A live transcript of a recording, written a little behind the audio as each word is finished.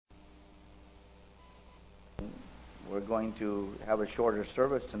we're going to have a shorter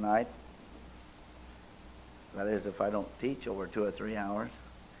service tonight. That is, if I don't teach over 2 or 3 hours.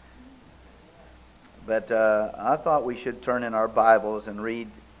 But I thought we should turn in our Bibles and read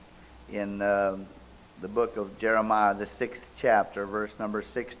in the book of Jeremiah, the 6th chapter, verse number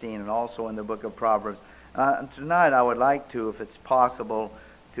 16, and also in the book of Proverbs. Tonight I would like to, if it's possible,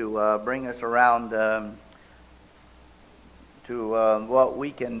 to bring us around to what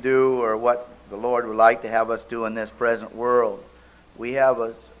we can do or what the Lord would like to have us do in this present world.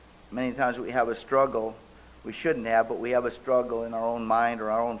 Many times we have a struggle. We shouldn't have, but we have a struggle in our own mind or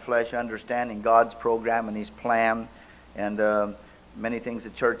our own flesh, understanding God's program and His plan, and many things the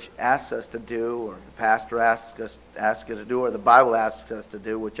church asks us to do, or the pastor asks us to do, or the Bible asks us to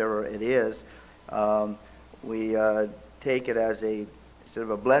do, whichever it is. We take it as instead of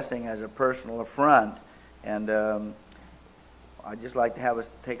a blessing, as a personal affront. And I'd just like to have us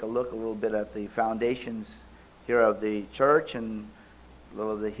take a look a little bit at the foundations here of the church and a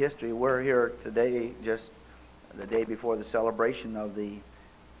little of the history. We're here today, just the day before the celebration of the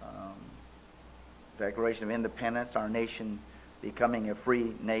Declaration of Independence, our nation becoming a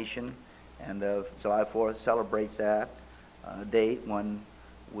free nation, and July 4th celebrates that date when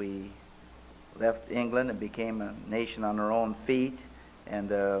we left England and became a nation on our own feet,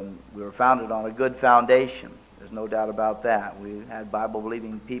 and we were founded on a good foundation. There's no doubt about that. We had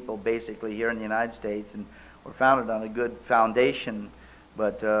Bible-believing people basically here in the United States, and we're founded on a good foundation,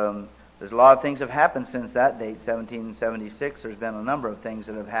 but there's a lot of things have happened since that date, 1776. There's been a number of things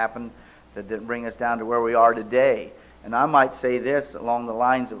that have happened that didn't bring us down to where we are today. And I might say this along the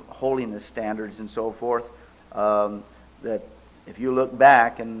lines of holiness standards and so forth, that if you look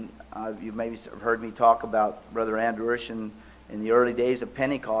back, and you've maybe heard me talk about Brother Andrew Urshan in the early days of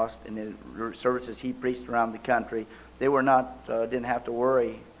Pentecost, in the services he preached around the country, they were not, didn't have to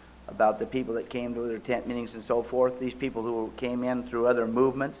worry about the people that came to their tent meetings and so forth. These people who came in through other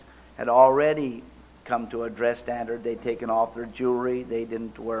movements had already come to a dress standard. They'd taken off their jewelry. They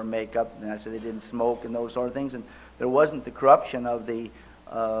didn't wear makeup, and so they didn't smoke and those sort of things. And there wasn't the corruption of the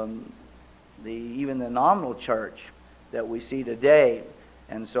even the nominal church that we see today.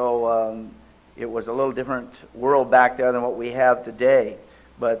 And so it was a little different world back there than what we have today.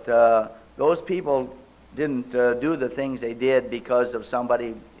 But those people didn't do the things they did because of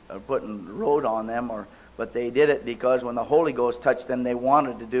somebody putting the road on them, but they did it because when the Holy Ghost touched them, they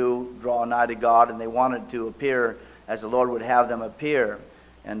wanted to draw nigh to God, and they wanted to appear as the Lord would have them appear.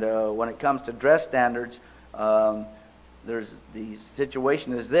 And when it comes to dress standards, there's the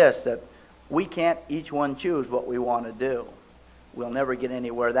situation is this, that we can't each one choose what we want to do. We'll never get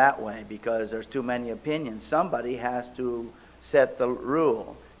anywhere that way because there's too many opinions. Somebody has to set the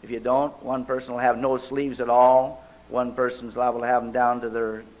rule. If you don't, one person will have no sleeves at all. One person's liable to have them down to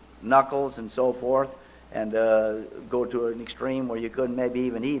their knuckles and so forth, and go to an extreme where you couldn't maybe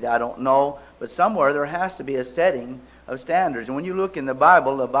even eat. I don't know. But somewhere there has to be a setting of standards. And when you look in the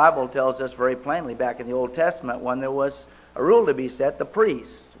Bible tells us very plainly back in the Old Testament when there was a rule to be set, the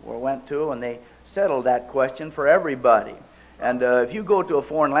priests went to and they settled that question for everybody. And if you go to a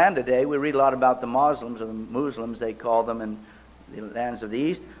foreign land today, we read a lot about the Muslims, or the Muslims they call them in the lands of the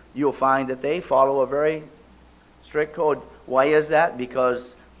East, you'll find that they follow a very strict code. Why is that? Because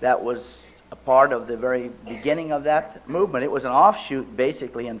that was a part of the very beginning of that movement. It was an offshoot,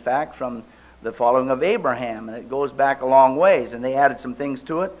 basically, in fact, from the following of Abraham, and it goes back a long ways, and they added some things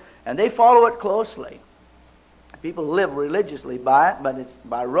to it, and they follow it closely. People live religiously by it, but it's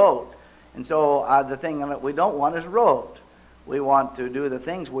by rote. And so the thing that we don't want is rote. We want to do the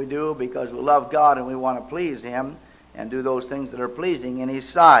things we do because we love God and we want to please Him and do those things that are pleasing in His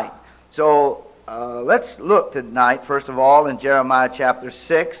sight. So let's look tonight, first of all, in Jeremiah chapter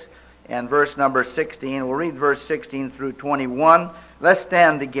 6 and verse number 16. We'll read verse 16 through 21. Let's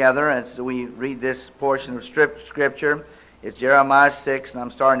stand together as we read this portion of Scripture. It's Jeremiah 6, and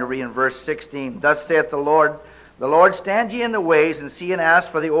I'm starting to read in verse 16. Thus saith the Lord, stand ye in the ways, and see and ask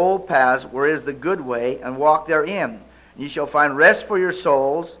for the old paths, where is the good way, and walk therein. Ye shall find rest for your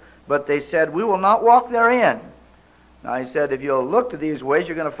souls. But they said, we will not walk therein. Now he said, if you'll look to these ways,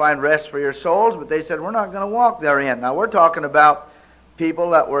 you're going to find rest for your souls. But they said, we're not going to walk therein. Now we're talking about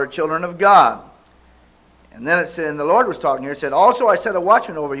people that were children of God. And then it said, and the Lord was talking here, it said, also I set a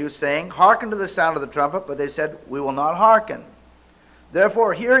watchman over you, saying, hearken to the sound of the trumpet. But they said, we will not hearken.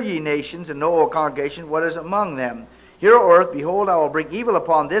 Therefore hear ye nations, and know, O congregation, what is among them. Hear, O earth, behold, I will bring evil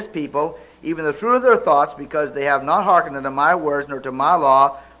upon this people, even the fruit of their thoughts, because they have not hearkened unto my words, nor to my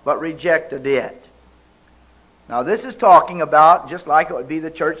law, but rejected it. Now this is talking about just like it would be the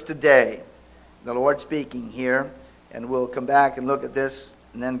church today. The Lord speaking here, and we'll come back and look at this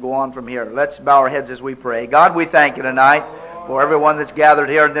and then go on from here. Let's bow our heads as we pray. God, we thank you tonight for everyone that's gathered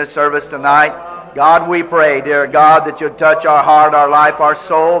here in this service tonight. God, we pray, dear God, that you'd touch our heart, our life, our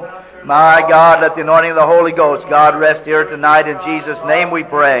soul. My God, let the anointing of the Holy Ghost, God, rest here tonight. In Jesus' name we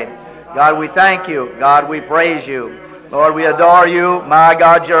pray. God, we thank you. God, we praise you. Lord, we adore you. My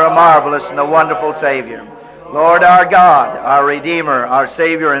God, you're a marvelous and a wonderful Savior. Lord, our God, our Redeemer, our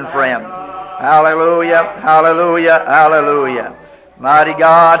Savior and friend. Hallelujah, hallelujah, hallelujah. Mighty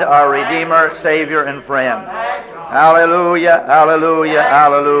God, our Redeemer, Savior, and friend. Hallelujah, hallelujah,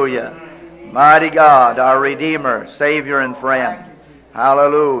 hallelujah. Mighty God, our Redeemer, Savior, and friend.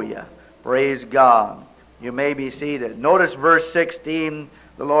 Hallelujah. Praise God. You may be seated. Notice verse 16.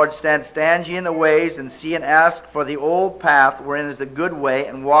 The Lord said, stand ye in the ways, and see and ask for the old path wherein is the good way,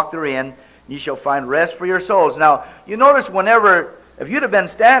 and walk therein, and ye shall find rest for your souls. Now, you notice if you'd have been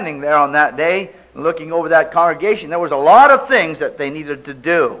standing there on that day, looking over that congregation, there was a lot of things that they needed to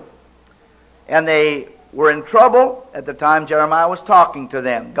do. And they were in trouble at the time Jeremiah was talking to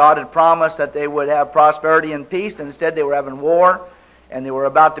them. God had promised that they would have prosperity and peace, and instead they were having war, and they were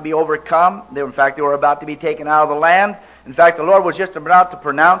about to be overcome. They were about to be taken out of the land. In fact, the Lord was just about to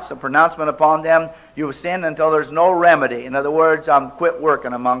pronounce a pronouncement upon them. You have sinned until there's no remedy. In other words, I'm quit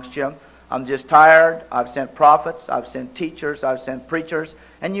working amongst you. I'm just tired. I've sent prophets. I've sent teachers. I've sent preachers.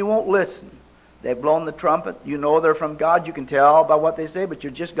 And you won't listen. They've blown the trumpet. You know they're from God. You can tell by what they say, but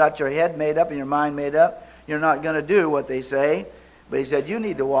you've just got your head made up and your mind made up. You're not going to do what they say. But he said, you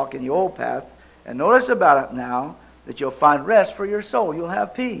need to walk in the old path. And notice about it now, that you'll find rest for your soul. You'll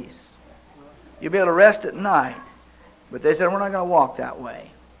have peace. You'll be able to rest at night. But they said, we're not going to walk that way.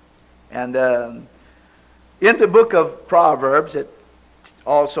 And in the book of Proverbs, it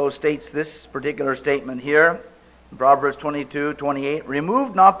also states this particular statement here. In Proverbs 22:28,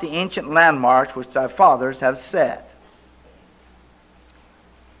 remove not the ancient landmarks which thy fathers have set.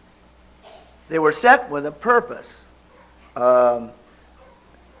 They were set with a purpose. I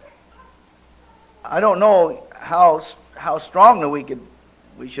don't know how strongly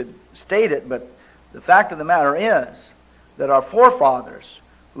we should state it, but the fact of the matter is that our forefathers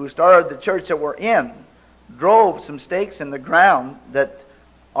who started the church that we're in drove some stakes in the ground that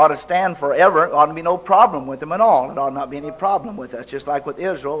ought to stand forever. It ought to be no problem with them at all. It ought not be any problem with us. Just like with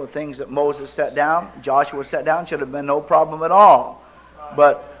Israel, the things that Moses set down, Joshua set down, should have been no problem at all.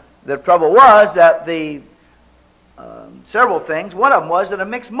 But the trouble was that the several things. One of them was that a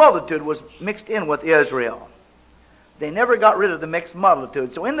mixed multitude was mixed in with Israel. They never got rid of the mixed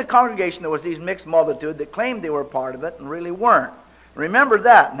multitude. So in the congregation there was these mixed multitude that claimed they were part of it and really weren't. Remember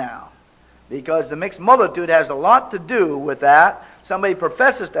that now. Because the mixed multitude has a lot to do with that. Somebody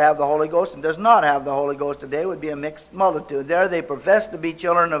professes to have the Holy Ghost and does not have the Holy Ghost today would be a mixed multitude. There they profess to be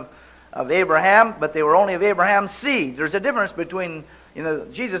children of Abraham, but they were only of Abraham's seed. There's a difference between,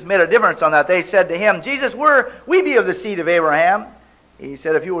 Jesus made a difference on that. They said to him, Jesus, we be of the seed of Abraham. He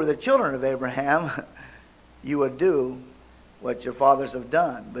said, if you were the children of Abraham, you would do what your fathers have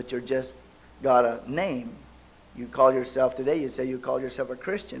done, but you're just got a name. You call yourself today, you say you call yourself a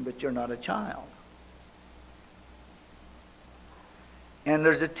Christian, but you're not a child. And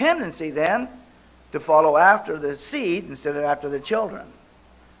there's a tendency then to follow after the seed instead of after the children,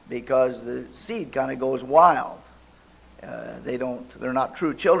 because the seed kind of goes wild. They're not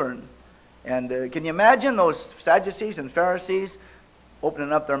true children. And can you imagine those Sadducees and Pharisees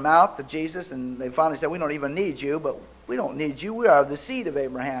opening up their mouth to Jesus, and they finally said, we don't even need you, but we don't need you. We are of the seed of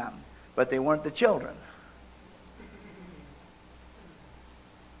Abraham. But they weren't the children.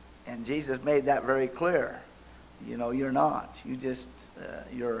 And Jesus made that very clear. You're not.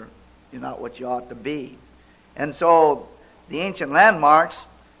 You're not what you ought to be. And so the ancient landmarks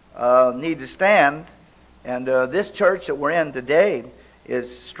need to stand. And this church that we're in today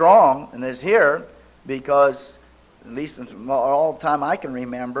is strong and is here because, at least all the time I can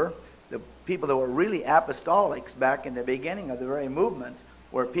remember, the people that were really apostolics back in the beginning of the very movement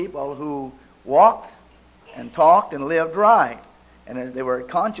were people who walked and talked and lived right. And they were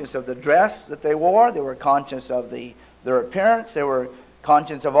conscious of the dress that they wore. They were conscious of their appearance. They were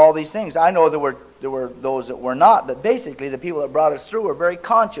conscious of all these things. I know there were those that were not, but basically the people that brought us through were very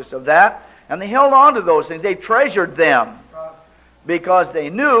conscious of that, and they held on to those things. They treasured them because they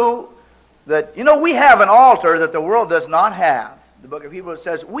knew that, we have an altar that the world does not have. The book of Hebrews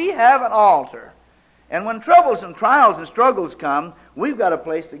says, we have an altar. And when troubles and trials and struggles come, we've got a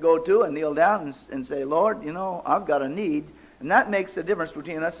place to go to and kneel down and say, Lord, I've got a need. And that makes the difference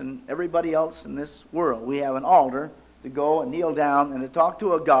between us and everybody else in this world. We have an altar to go and kneel down and to talk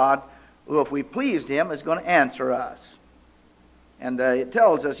to a God who, if we pleased Him, is going to answer us. And it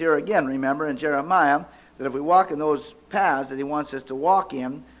tells us here again, remember, in Jeremiah, that if we walk in those paths that He wants us to walk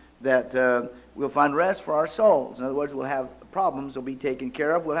in, that we'll find rest for our souls. In other words, we'll have problems will be taken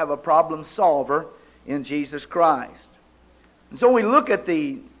care of. We'll have a problem solver in Jesus Christ. And so when we look at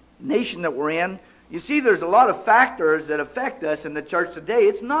the nation that we're in, you see there's a lot of factors that affect us in the church today.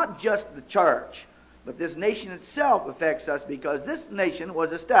 It's not just the church, but this nation itself affects us, because this nation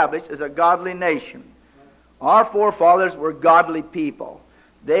was established as a godly nation. Our forefathers were godly people.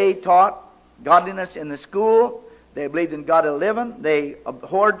 They taught godliness in the school. They believed in God living. They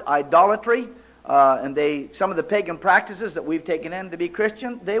abhorred idolatry. And some of the pagan practices that we've taken in to be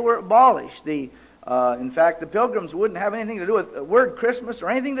Christian, they were abolished. In fact, the Pilgrims wouldn't have anything to do with the word Christmas or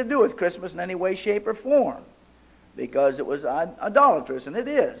anything to do with Christmas in any way, shape, or form, because it was idolatrous, and it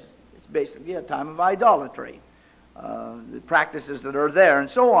is. It's basically a time of idolatry. The practices that are there, and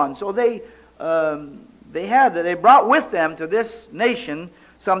so on. So they brought with them to this nation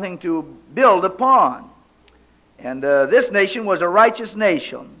something to build upon. And this nation was a righteous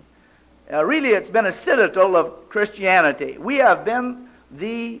nation. Really, it's been a citadel of Christianity. We have been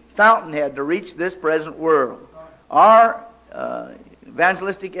the fountainhead to reach this present world. Our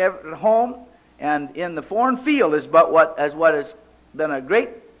evangelistic effort at home and in the foreign field is what has been a great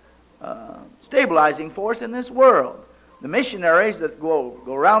stabilizing force in this world. The missionaries that go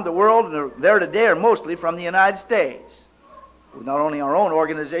around the world and are there today are mostly from the United States. Not only our own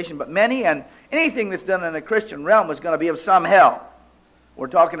organization, but many, and anything that's done in a Christian realm is going to be of some help. We're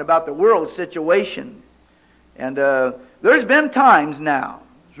talking about the world situation. And there's been times now,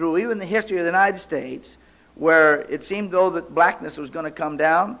 through even the history of the United States, where it seemed though that blackness was going to come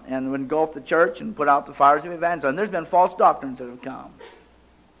down and engulf the church and put out the fires of evangelism. There's been false doctrines that have come.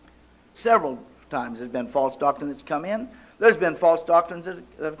 Several times there's been false doctrine that's come in. There's been false doctrines that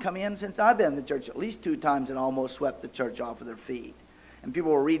have come in since I've been in the church. At least 2 times it almost swept the church off of their feet. And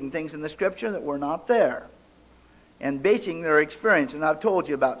people were reading things in the Scripture that were not there, and basing their experience. And I've told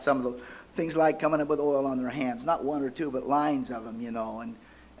you about some of those things, like coming up with oil on their hands. Not 1 or 2, but lines of them,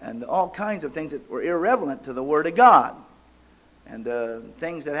 and all kinds of things that were irrelevant to the Word of God. And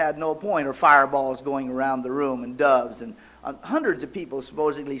things that had no point, or fireballs going around the room, and doves, and hundreds of people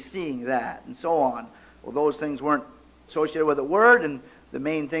supposedly seeing that, and so on. Well, those things weren't associated with the Word, and the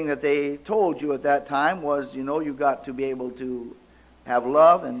main thing that they told you at that time was, you've got to be able to have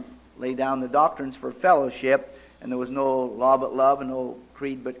love and lay down the doctrines for fellowship, and there was no law but love and no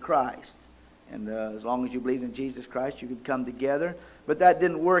creed but Christ. And as long as you believed in Jesus Christ, you could come together. But that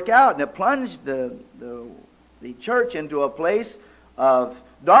didn't work out, and it plunged the church into a place of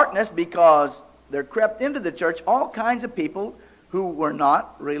darkness, because there crept into the church all kinds of people who were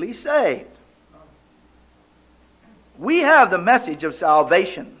not really saved. We have the message of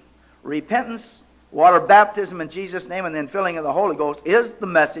salvation. Repentance, water baptism in Jesus' name, and then filling of the Holy Ghost is the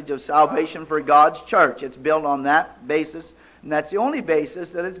message of salvation for God's church. It's built on that basis, and that's the only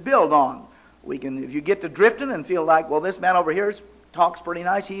basis that it's built on. If you get to drifting and feel like, well, this man over here talks pretty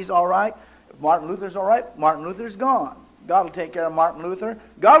nice, he's all right. If Martin Luther's all right, Martin Luther's gone. God will take care of Martin Luther.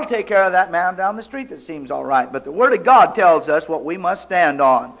 God will take care of that man down the street that seems all right. But the Word of God tells us what we must stand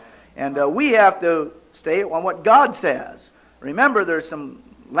on. And we have to stay on what God says. Remember, there's some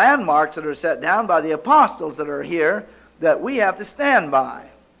landmarks that are set down by the apostles that are here that we have to stand by.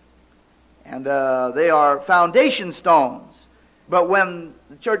 And they are foundation stones. But when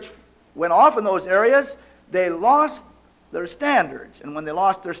the church went off in those areas, they lost their standards. And when they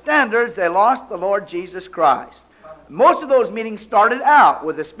lost their standards, they lost the Lord Jesus Christ. Most of those meetings started out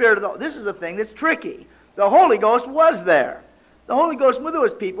with the Spirit of this is the thing that's tricky. The Holy Ghost was there. The Holy Ghost, when there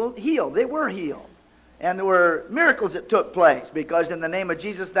was people healed, they were healed. And there were miracles that took place, because in the name of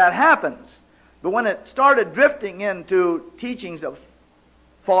Jesus that happens. But when it started drifting into teachings of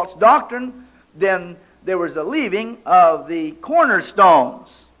false doctrine, then there was a leaving of the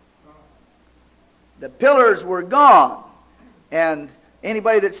cornerstones. The pillars were gone, and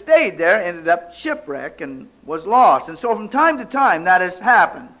anybody that stayed there ended up shipwrecked and was lost. And so from time to time that has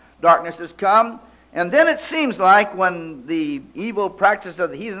happened. Darkness has come, and then it seems like when the evil practices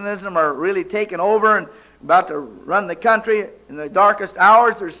of the heathenism are really taken over and about to run the country in the darkest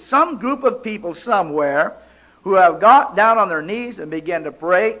hours, there's some group of people somewhere who have got down on their knees and began to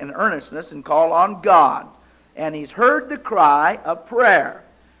pray in earnestness and call on God. And He's heard the cry of prayer.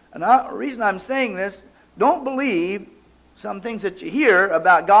 And the reason I'm saying this, don't believe some things that you hear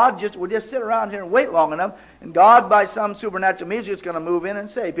about God. We'll just sit around here and wait long enough, and God, by some supernatural means, is going to move in and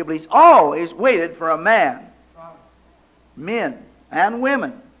save people. He's always waited for a man, men and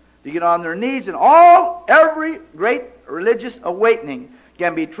women, to get on their knees. And every great religious awakening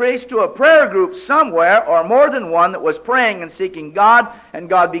can be traced to a prayer group somewhere, or more than one, that was praying and seeking God, and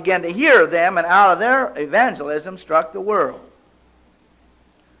God began to hear them, and out of their evangelism struck the world.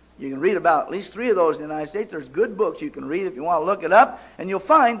 You can read about at least 3 of those in the United States. There's good books you can read if you want to look it up, and you'll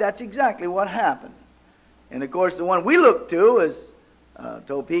find that's exactly what happened. And of course, the one we look to is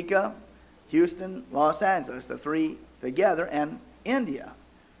Topeka, Houston, Los Angeles, the 3 together, and India,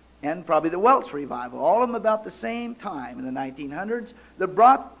 and probably the Welsh revival, all of them about the same time in the 1900s, that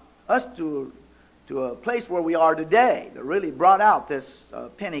brought us to a place where we are today, that really brought out this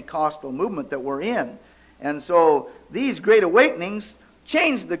Pentecostal movement that we're in. And so these great awakenings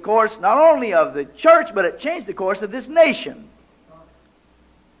changed the course not only of the church, but it changed the course of this nation.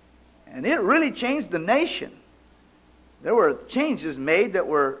 And it really changed the nation. There were changes made that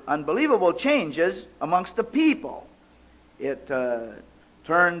were unbelievable changes amongst the people. It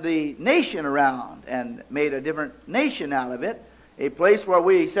turned the nation around and made a different nation out of it, a place where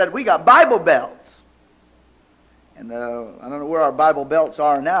we said we got Bible belts. And I don't know where our Bible belts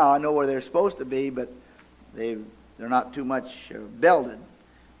are now. I know where they're supposed to be, but they're not too much belted.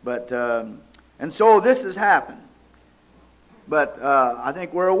 But and so this has happened. But I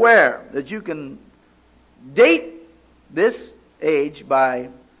think we're aware that you can date this age by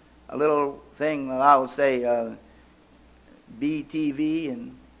a little thing that I will say, BTV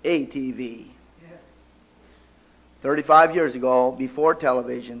and ATV. 35 years ago, before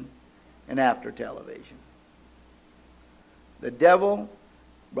television and after television. The devil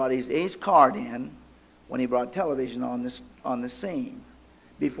brought his ace card in when he brought television on the scene.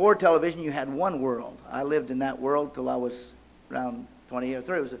 Before television, you had one world. I lived in that world till I was around 20 or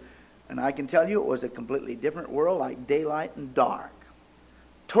 30. And I can tell you it was a completely different world, like daylight and dark.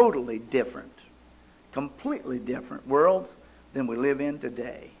 Totally different. Completely different world than we live in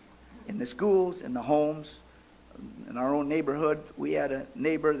today. In the schools, in the homes, in our own neighborhood. We had a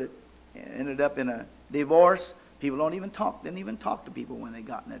neighbor that ended up in a divorce. People didn't even talk to people when they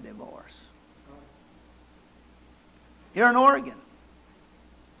got in a divorce. Here in Oregon,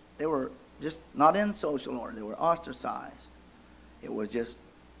 they were just not in social order. They were ostracized. It was just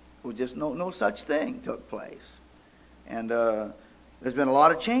no such thing took place. And there's been a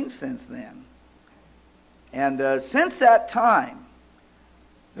lot of change since then. And since that time,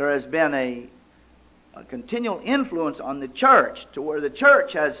 there has been a continual influence on the church, to where the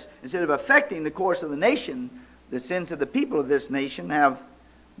church has, instead of affecting the course of the nation, the sins of the people of this nation have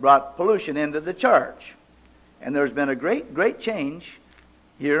brought pollution into the church. And there's been a great change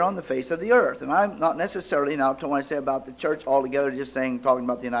here on the face of the earth. And I'm not necessarily, now when I say about the church altogether, just talking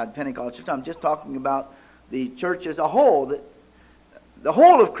about the United Pentecostal Church, I'm just talking about the church as a whole. The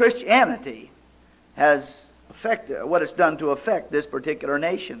whole of Christianity has affected what it's done to affect this particular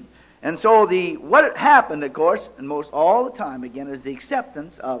nation. And so what happened, of course, and most all the time again, is the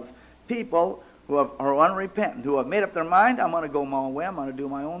acceptance of people who are unrepentant, who have made up their mind, I'm going to go my own way, I'm going to do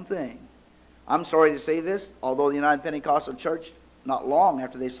my own thing. I'm sorry to say this, although the United Pentecostal Church, not long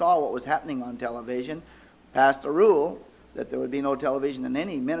after they saw what was happening on television, passed a rule that there would be no television in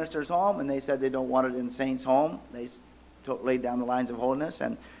any minister's home, and they said they don't want it in saints' home. They laid down the lines of holiness,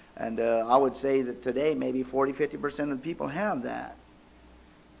 and I would say that today maybe 40-50% of the people have that.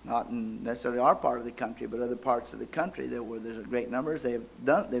 Not in necessarily our part of the country, but other parts of the country where there's a great numbers, they've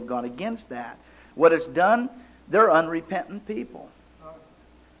gone against that. What it's done, they're unrepentant people.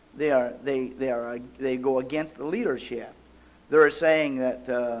 They go against the leadership. They're saying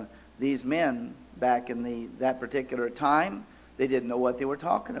that these men back in that particular time, they didn't know what they were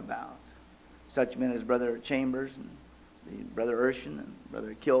talking about. Such men as Brother Chambers and Brother Urshan and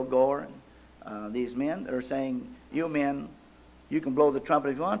Brother Kilgore and these men, they're saying, you men, you can blow the trumpet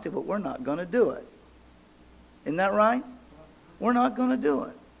if you want to, but we're not going to do it. Isn't that right? We're not going to do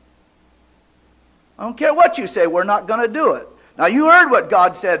it. I don't care what you say, we're not going to do it. Now you heard what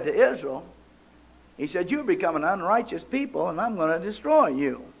God said to Israel. He said, you become an unrighteous people, and I'm going to destroy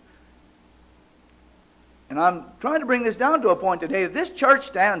you. And I'm trying to bring this down to a point today that this church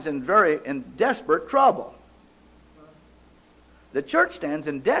stands in desperate trouble. The church stands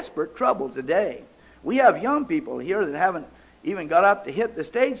in desperate trouble today. We have young people here that haven't even got up to hit the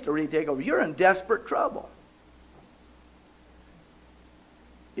stage to really take over. You're in desperate trouble.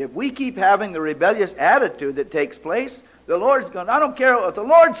 If we keep having the rebellious attitude that takes place, the Lord's going to, I don't care if the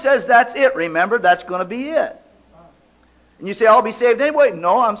Lord says that's it, remember, that's going to be it. And you say, I'll be saved anyway.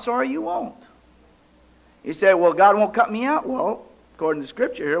 No, I'm sorry, you won't. You say, well, God won't cut me out. Well, according to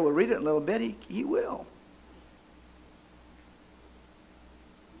Scripture here, we'll read it in a little bit, He will.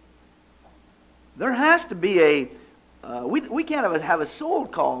 There has to be we can't have a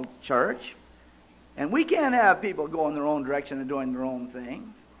so-called church And we can't have people going their own direction and doing their own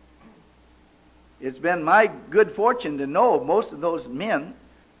thing. It's been my good fortune to know most of those men,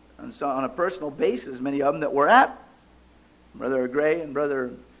 and so on a personal basis, many of them that were at Brother Gray and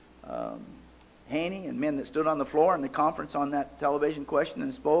Brother Haney, and men that stood on the floor in the conference on that television question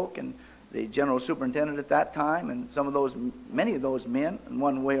and spoke, and the general superintendent at that time, and many of those men in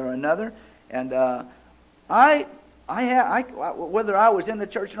one way or another. And whether I was in the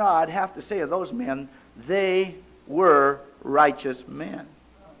church or not, I'd have to say of those men, they were righteous men.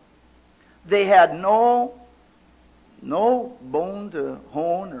 They had no bone to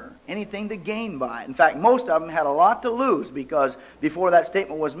hone or anything to gain by it. In fact, most of them had a lot to lose, because before that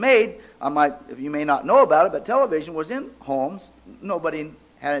statement was made, you may not know about it, but television was in homes. Nobody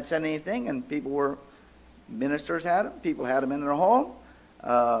hadn't said anything, and ministers had them, people had them in their home.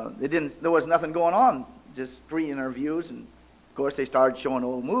 There was nothing going on, just free interviews, and of course they started showing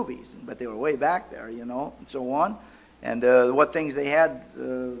old movies, but they were way back there, and so on. And what things they had,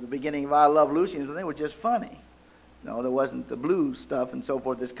 the beginning of I Love Lucy, they were just funny. No, there wasn't the blues stuff and so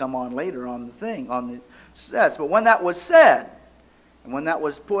forth that's come on later on the sets. But when that was said, and when that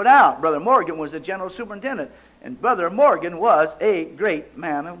was put out, Brother Morgan was the general superintendent, and Brother Morgan was a great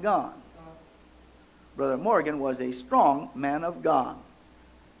man of God. Brother Morgan was a strong man of God.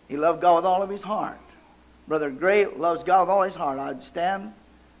 He loved God with all of his heart. Brother Gray loves God with all his heart. I'd stand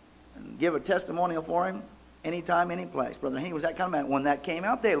and give a testimonial for him anytime, any place. Brother Haney was that kind of man. When that came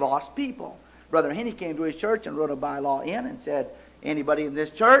out, they lost people. Brother Haney came to his church and wrote a bylaw in and said, anybody in this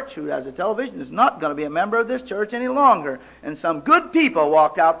church who has a television is not going to be a member of this church any longer. And some good people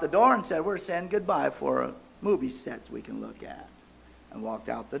walked out the door and said, we're saying goodbye for movie sets we can look at. And walked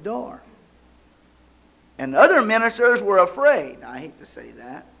out the door. And other ministers were afraid. I hate to say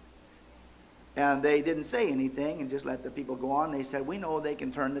that. And they didn't say anything and just let the people go on. They said, we know they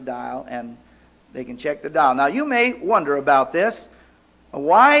can turn the dial and they can check the dial. Now, you may wonder about this.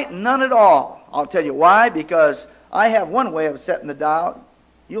 Why? None at all. I'll tell you why. Because I have one way of setting the dial.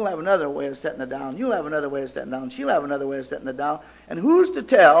 You'll have another way of setting the dial. And you'll have another way of setting the dial. And she'll have another way of setting the dial. And who's to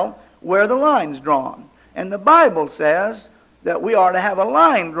tell where the line's drawn? And the Bible says that we are to have a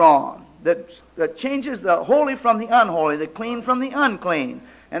line drawn that changes the holy from the unholy, the clean from the unclean.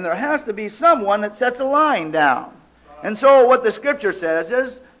 And there has to be someone that sets a line down. And so what the Scripture says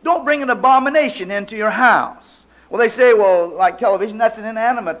is, don't bring an abomination into your house. Well, they say, like television, that's an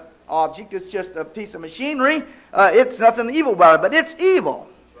inanimate object. It's just a piece of machinery. It's nothing evil about it, but it's evil.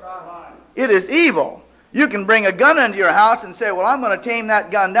 It is evil. You can bring a gun into your house and say, well, I'm going to tame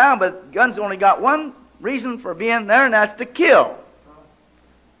that gun down, but gun's only got one reason for being there, and that's to kill.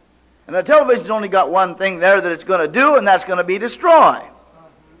 And the television's only got one thing there that it's going to do, and that's going to be destroy.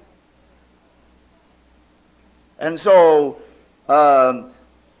 And so, now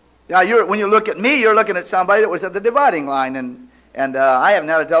when you look at me, you're looking at somebody that was at the dividing line, and I haven't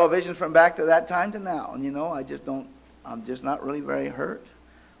had a television from back to that time to now. And I'm just not really very hurt.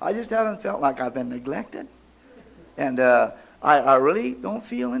 I just haven't felt like I've been neglected. And I really don't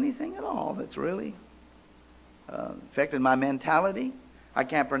feel anything at all that's really affected my mentality. I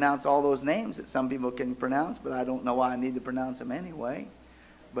can't pronounce all those names that some people can pronounce, but I don't know why I need to pronounce them anyway.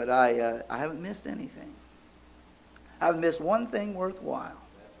 But I haven't missed anything. I haven't missed one thing worthwhile.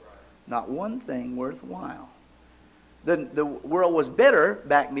 Not one thing worthwhile. The world was better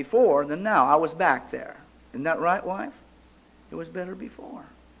back before than now. I was back there. Isn't that right, wife? It was better before.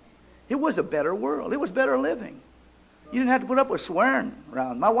 It was a better world. It was better living. You didn't have to put up with swearing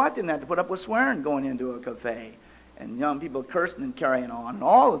around. My wife didn't have to put up with swearing going into a cafe. And young people cursing and carrying on. And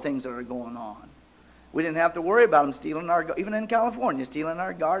all the things that are going on. We didn't have to worry about them stealing even in California, stealing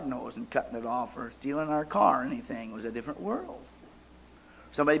our garden hose and cutting it off, or stealing our car or anything. It was a different world.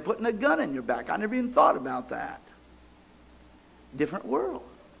 Somebody putting a gun in your back. I never even thought about that. Different world.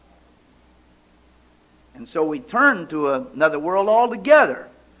 And so we turn to another world altogether.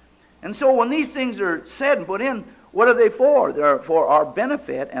 And so when these things are said and put in, what are they for? They're for our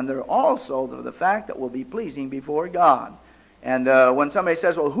benefit, and they're also the fact that we'll be pleasing before God. And when somebody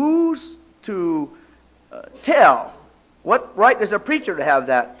says, well, who's to tell? What right does a preacher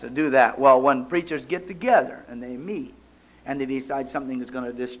to do that? Well, when preachers get together and they meet and they decide something is going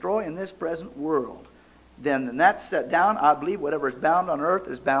to destroy in this present world, then that's set down. I believe whatever is bound on earth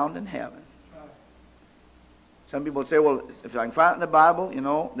is bound in heaven. Some people say, well, if I can find it in the Bible,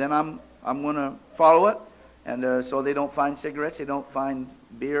 then I'm going to follow it. And so they don't find cigarettes, they don't find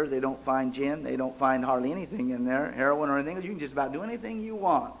beer, they don't find gin, they don't find hardly anything in there, heroin or anything. You can just about do anything you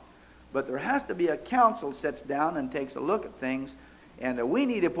want. But there has to be a council sits down and takes a look at things. And we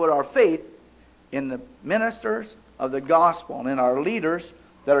need to put our faith in the ministers of the gospel and in our leaders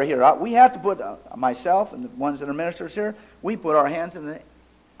that are here. We have to put myself and the ones that are ministers here. We put ourselves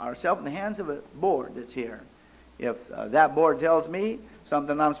in the hands of a board that's here. If that board tells me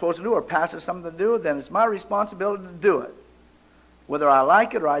something I'm supposed to do or passes something to do, then it's my responsibility to do it. Whether I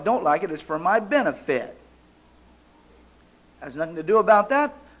like it or I don't like it, it's for my benefit. Has nothing to do about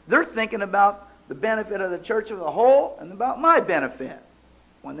that. They're thinking about the benefit of the church as a whole and about my benefit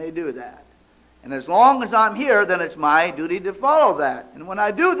when they do that. And as long as I'm here, then it's my duty to follow that. And when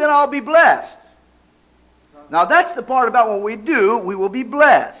I do, then I'll be blessed. Now that's the part about what we do, we will be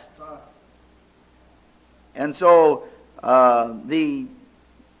blessed. And so we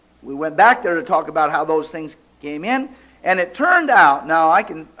went back there to talk about how those things came in, and it turned out, now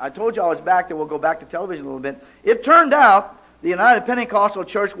I told you I was back there, we'll go back to television a little bit. It turned out the United Pentecostal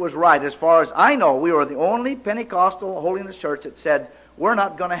Church was right. As far as I know, we were the only Pentecostal Holiness Church that said, we're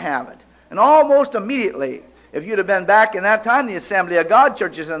not going to have it. And almost immediately, if you'd have been back in that time, the Assembly of God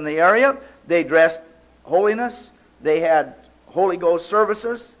churches in the area, they dressed holiness, they had Holy Ghost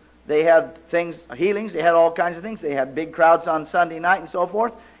services, they had things, healings, they had all kinds of things. They had big crowds on Sunday night and so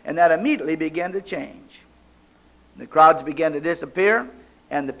forth, and that immediately began to change. The crowds began to disappear,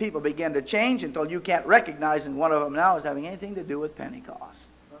 and the people began to change until you can't recognize, and one of them now is having anything to do with Pentecost.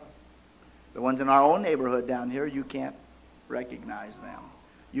 The ones in our own neighborhood down here, you can't recognize them.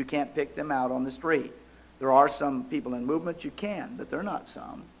 You can't pick them out on the street. There are some people in movement you can, but they're not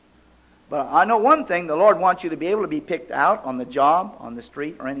some. But I know one thing, the Lord wants you to be able to be picked out on the job, on the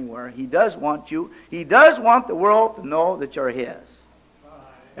street, or anywhere. He does want you. He does want the world to know that you're His.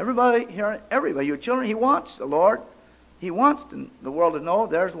 Everybody here, everybody, your children, He wants, the Lord, He wants the world to know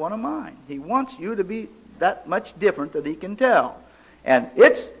there's one of mine. He wants you to be that much different that He can tell. And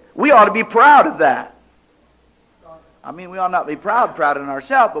we ought to be proud of that. I mean, we ought not be proud in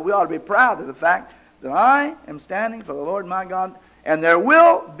ourselves, but we ought to be proud of the fact that I am standing for the Lord my God, and there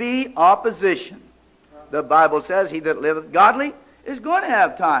will be opposition. The Bible says, he that liveth godly is going to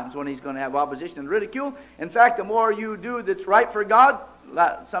have times when he's going to have opposition and ridicule. In fact, the more you do that's right for God,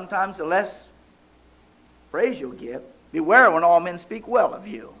 sometimes the less praise you'll get. Beware when all men speak well of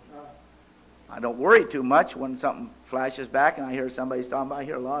you. I don't worry too much when something flashes back and I hear somebody talking about. I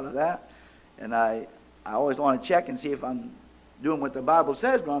hear a lot of that. And I always want to check and see if I'm doing what the Bible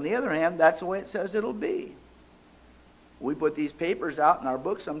says. But on the other hand, that's the way it says it'll be. We put these papers out in our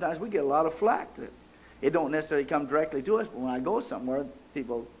books. Sometimes we get a lot of flack. It don't necessarily come directly to us, but when I go somewhere,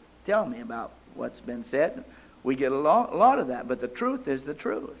 people tell me about what's been said. We get a lot of that. But the truth is the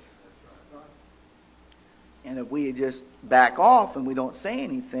truth. And if we just back off and we don't say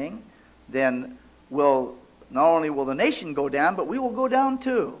anything, then not only will the nation go down, but we will go down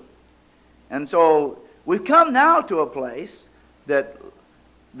too. And so we've come now to a place that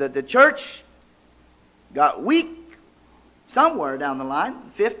the church got weak somewhere down the line,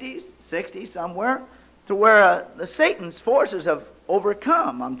 50s, 60s, somewhere, to where the Satan's forces have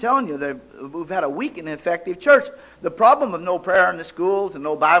overcome. I'm telling you, we've had a weak and ineffective church. The problem of no prayer in the schools and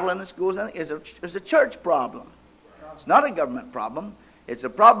no Bible in the schools is a church problem. It's not a government problem. It's a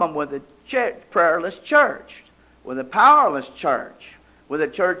problem with a prayerless church, with a powerless church, with a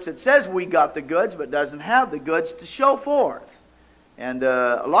church that says we got the goods but doesn't have the goods to show forth. And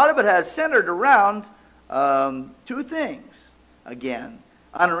a lot of it has centered around two things. Again,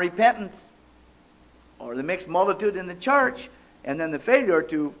 unrepentance or the mixed multitude in the church, and then the failure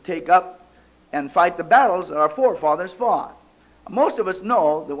to take up and fight the battles that our forefathers fought. Most of us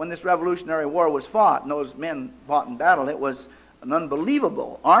know that when this Revolutionary War was fought, and those men fought in battle, it was an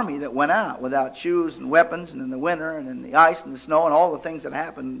unbelievable army that went out without shoes and weapons, and in the winter and in the ice and the snow and all the things that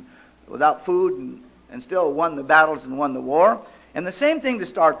happened, without food, and still won the battles and won the war. And the same thing to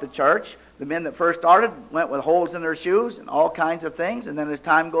start the church. The men that first started went with holes in their shoes and all kinds of things, and then as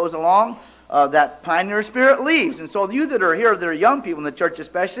time goes along, that pioneer spirit leaves. And so you that are here, that are young people in the church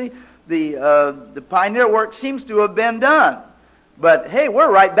especially, the pioneer work seems to have been done. But hey,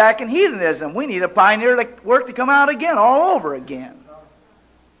 we're right back in heathenism. We need a pioneer work to come out again, all over again.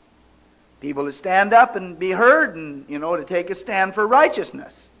 People to stand up and be heard, and to take a stand for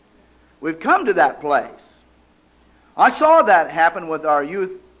righteousness. We've come to that place. I saw that happen with our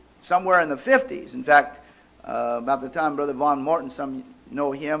youth somewhere in the 50s. In fact, about the time Brother Von Morton, some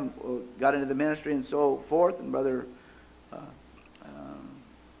know him, got into the ministry and so forth, and Brother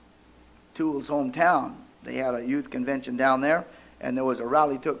Toole's hometown, they had a youth convention down there, and there was a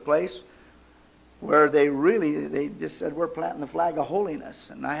rally took place where they just said, we're planting the flag of holiness.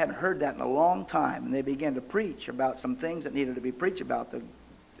 And I hadn't heard that in a long time. And they began to preach about some things that needed to be preached about. The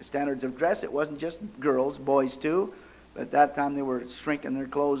standards of dress. It wasn't just girls, boys too. But at that time they were shrinking their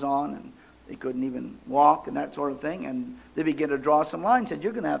clothes on, and They couldn't even walk and that sort of thing. And they began to draw some lines. Said,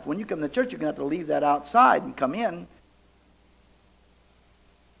 you're going to have, when you come to church, you're going to have to leave that outside and come in.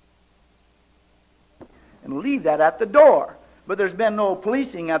 And leave that at the door. But there's been no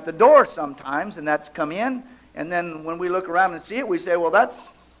policing at the door sometimes, and that's come in. And then when we look around and see it, we say, well,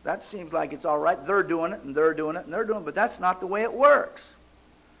 that seems like it's all right. They're doing it, and they're doing it, and they're doing it. But that's not the way it works.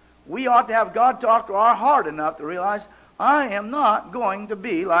 We ought to have God talk to our heart enough to realize, I am not going to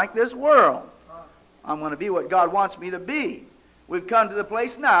be like this world. I'm going to be what God wants me to be. We've come to the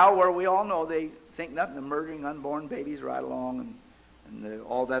place now where we all know they think nothing of murdering unborn babies right along and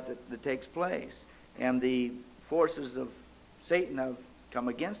all that takes place. And the forces of Satan have come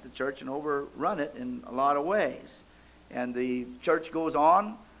against the church and overrun it in a lot of ways. And the church goes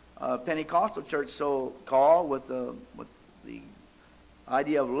on, Pentecostal church so-called, with the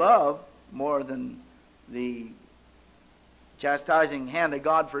idea of love more than the chastising hand of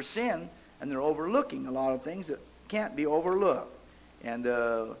God for sin, and they're overlooking a lot of things that can't be overlooked. And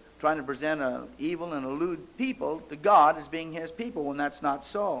trying to present an evil and elude people to God as being His people when that's not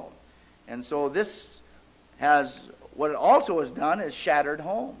so. And so this has, what it also has done is shattered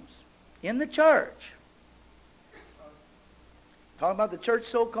homes in the church. Talking about the church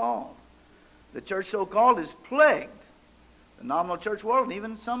so-called. The church so-called is plagued, the nominal church world, and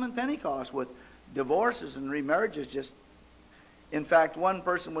even some in Pentecost, with divorces and remarriages. Just, in fact, one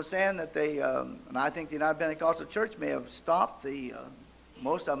person was saying that they, and I think the United Pentecostal Church may have stopped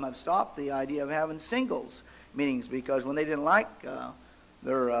most of them have stopped the idea of having singles meetings, because when they didn't like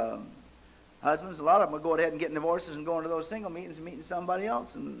their husbands, a lot of them would go ahead and get divorces and go into those single meetings and meeting somebody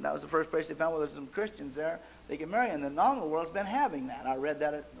else. And that was the first place they found where there's some Christians there they could marry. And the nominal world's been having that. I read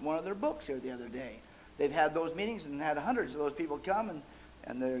that at one of their books here the other day. They've had those meetings and had hundreds of those people come,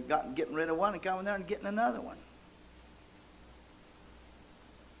 and they're getting rid of one and coming there and getting another one.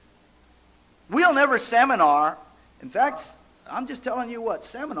 We'll never seminar. In fact, I'm just telling you what,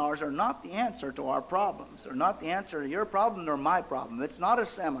 seminars are not the answer to our problems. They're not the answer to your problem nor my problem. It's not a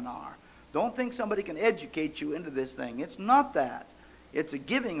seminar. Don't think somebody can educate you into this thing. It's not that. It's a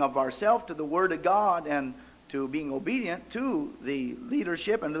giving of ourselves to the Word of God and to being obedient to the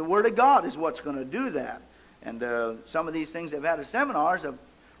leadership and to the Word of God is what's going to do that. And some of these things they've had as seminars have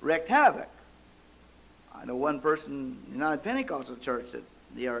wreaked havoc. I know one person in the United Pentecostal Church, that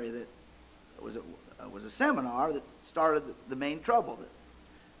the area that was a seminar that started the main trouble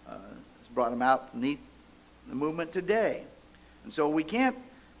that has brought them out beneath the movement today. And so we can't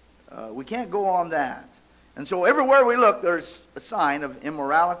go on that. And so everywhere we look, there's a sign of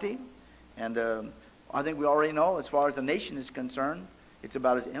immorality. And I think we already know, as far as the nation is concerned, it's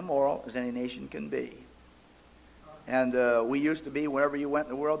about as immoral as any nation can be. And we used to be, wherever you went in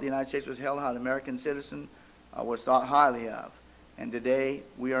the world, the United States was held high. An American citizen was thought highly of. And today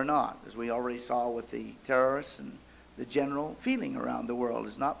we are not, as we already saw with the terrorists, and the general feeling around the world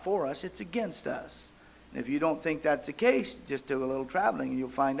is not for us, it's against us. And if you don't think that's the case, just do a little traveling and you'll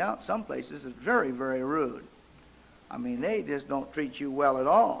find out some places it's very, very rude. I mean, they just don't treat you well at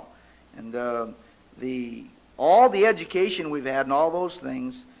all. And all the education we've had and all those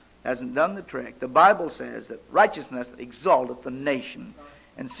things hasn't done the trick. The Bible says that righteousness exalteth the nation,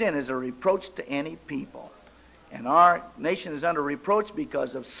 and sin is a reproach to any people. And our nation is under reproach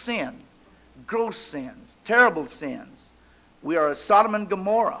because of sin, gross sins, terrible sins. We are a Sodom and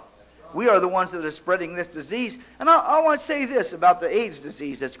Gomorrah. We are the ones that are spreading this disease. And I want to say this about the AIDS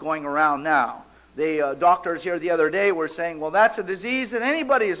disease that's going around now. The doctors here the other day were saying, well, that's a disease that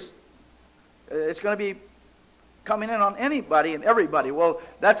it's going to be coming in on anybody and everybody. Well,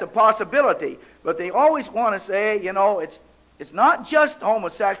 that's a possibility. But they always want to say, it's not just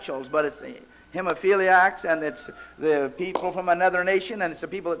homosexuals, but it's the hemophiliacs, and it's the people from another nation, and it's the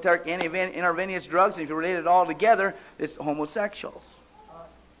people that take intravenous drugs, and if you relate it all together, it's homosexuals.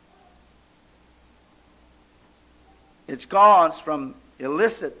 It's caused from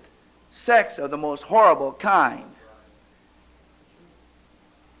illicit sex of the most horrible kind.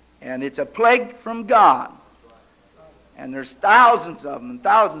 And it's a plague from God. And there's thousands of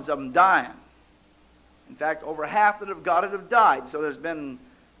them dying. In fact, over half that have got it have died. So there's been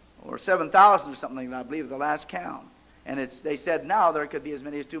over 7,000 or something like that, I believe, at the last count. And they said now there could be as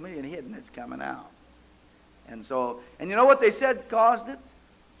many as 2 million hidden that's coming out. And you know what they said caused it?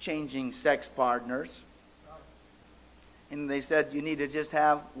 Changing sex partners. And they said you need to just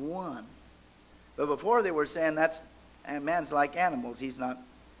have one. But before they were saying man's like animals.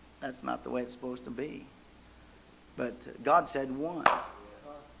 That's not the way it's supposed to be. But God said one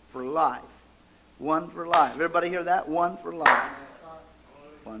for life. One for life. Everybody hear that? One for life.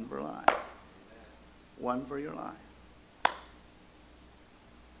 One for life. One for your life.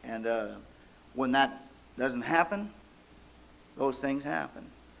 And when that doesn't happen, those things happen.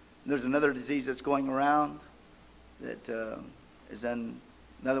 There's another disease that's going around that is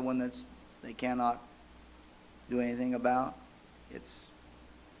another one that's they cannot do anything about. It's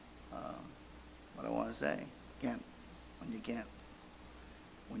what I want to say.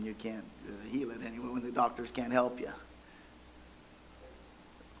 When you can't heal it anyway, when the doctors can't help you.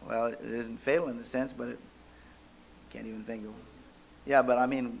 Well, it isn't fatal in the sense, but it can't even think of. Yeah, but I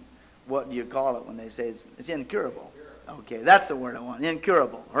mean, what do you call it when they say it's incurable? Okay, that's the word I want.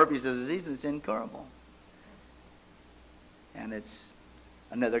 Incurable. Herpes is a disease, and it's incurable. And it's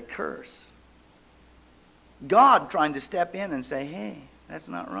another curse. God trying to step in and say, hey, that's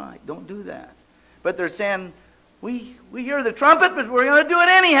not right. Don't do that. But they're saying, we hear the trumpet, but we're going to do it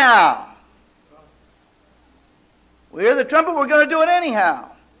anyhow. We hear the trumpet, we're going to do it anyhow.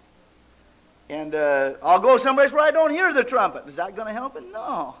 And I'll go someplace where I don't hear the trumpet. Is that going to help it?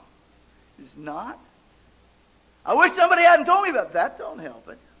 No. It's not. I wish somebody hadn't told me about that. Don't help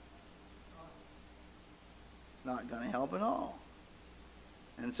it. It's not going to help at all.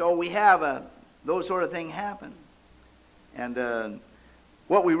 And so we have those sort of things happen. And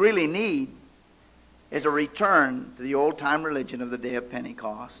what we really need is a return to the old-time religion of the day of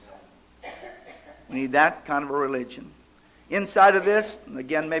Pentecost. We need that kind of a religion. Inside of this, and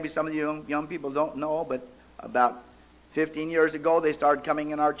again, maybe some of you young people don't know, but about 15 years ago, they started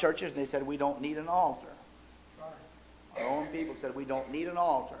coming in our churches, and they said, we don't need an altar. Our own people said, we don't need an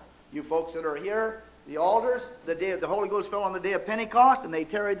altar. You folks that are here, the altars, the Holy Ghost fell on the day of Pentecost, and they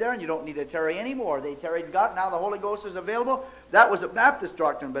tarried there, and you don't need to tarry anymore. They tarried God. Now the Holy Ghost is available. That was a Baptist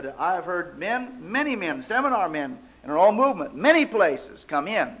doctrine, but I have heard many men, seminar men, in our own movement, many places come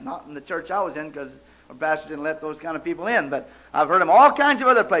in. Not in the church I was in, because our pastor didn't let those kind of people in, but I've heard them all kinds of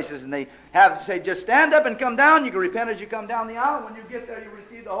other places, and they have to say, just stand up and come down. You can repent as you come down the aisle. When you get there, you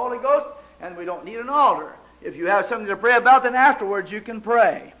receive the Holy Ghost, and we don't need an altar. If you have something to pray about, then afterwards you can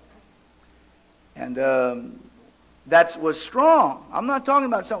pray. And that was strong. I'm not talking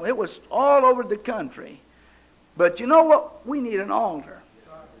about something. It was all over the country. But you know what? We need an altar.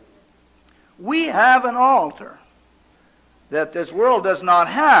 We have an altar that this world does not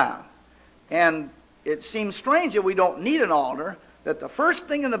have. And it seems strange that we don't need an altar, that the first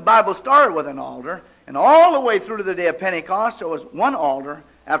thing in the Bible started with an altar, and all the way through to the day of Pentecost, there was one altar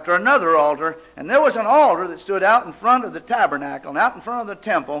after another altar, and there was an altar that stood out in front of the tabernacle and out in front of the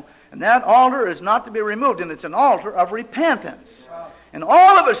temple, and that altar is not to be removed, and it's an altar of repentance. And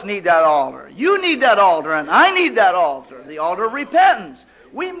all of us need that altar. You need that altar, and I need that altar, the altar of repentance.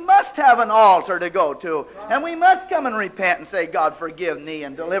 We must have an altar to go to, and we must come and repent and say, God, forgive me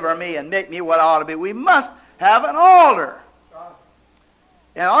and deliver me and make me what I ought to be. We must have an altar.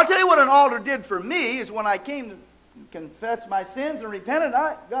 And I'll tell you what an altar did for me is when I came to confess my sins and repented,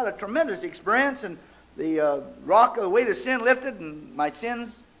 I got a tremendous experience, and the rock of the weight of sin lifted, and my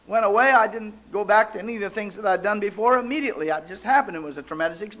sins went away. I didn't go back to any of the things that I'd done before immediately. It just happened. It was a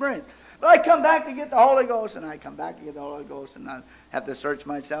tremendous experience. But I come back to get the Holy Ghost, and I come back to get the Holy Ghost, and I have to search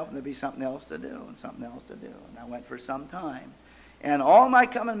myself, and there'd be something else to do, and something else to do. And I went for some time. And all my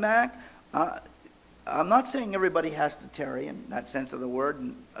coming back, I'm not saying everybody has to tarry in that sense of the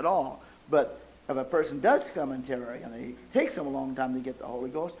word at all. But if a person does come and tarry, and it takes them a long time to get the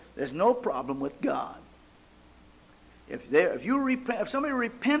Holy Ghost, there's no problem with God. If somebody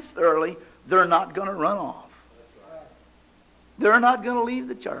repents thoroughly, they're not going to run off. They're not going to leave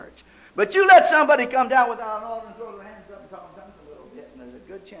the church. But you let somebody come down without an altar and throw their hands up and talk in tongues a little bit, and there's a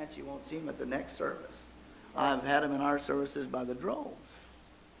good chance you won't see them at the next service. I've had them in our services by the droves.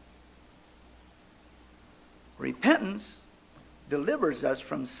 Repentance delivers us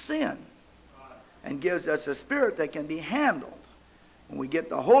from sin and gives us a spirit that can be handled. When we get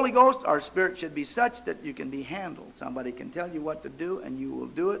the Holy Ghost, our spirit should be such that you can be handled. Somebody can tell you what to do, and you will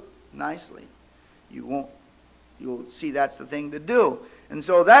do it nicely. You'll see that's the thing to do. And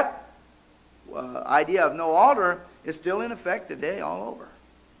so that idea of no altar is still in effect today all over.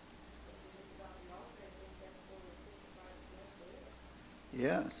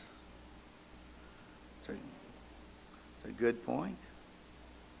 Yes. It's a good point.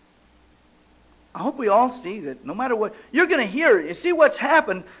 I hope we all see that no matter what, you're going to hear, you see what's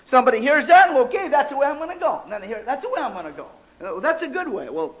happened, somebody hears that, and okay, that's the way I'm going to go. And then they hear, that's the way I'm going to go. That's a good way.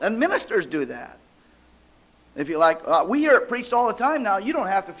 Well, and ministers do that. If you like, we hear it preached all the time now. You don't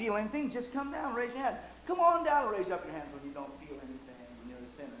have to feel anything. Just come down, raise your hand. Come on down and raise up your hand when you don't feel anything, when you're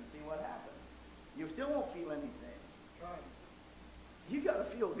a sinner, and see what happens. You still won't feel anything. You've got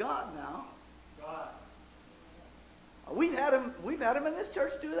to feel God now. God. We've had him in this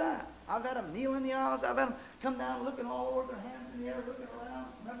church do that. I've had them kneel in the aisles. I've had them come down looking all over, their hands in the air, looking around.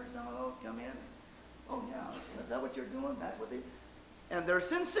 Remember some of those come in? Oh, yeah, is that what you're doing? That's what they... And they're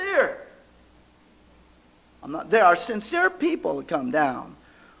sincere. There are sincere people that come down.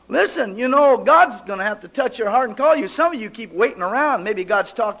 Listen, you know, God's going to have to touch your heart and call you. Some of you keep waiting around. Maybe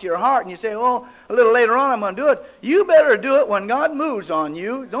God's talked to your heart and you say, oh, a little later on I'm going to do it. You better do it when God moves on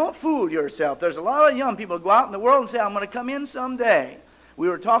you. Don't fool yourself. There's a lot of young people who go out in the world and say, I'm going to come in someday. We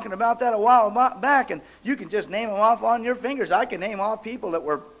were talking about that a while back, and you can just name them off on your fingers. I can name off people that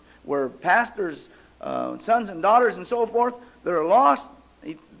were pastors, sons and daughters and so forth, that are lost,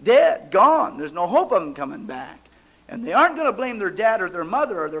 dead, gone. There's no hope of them coming back. And they aren't going to blame their dad or their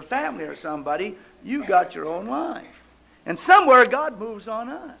mother or their family or somebody. You got your own life. And somewhere God moves on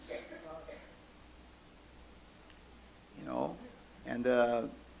us. You know, and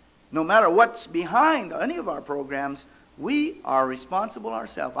no matter what's behind any of our programs, we are responsible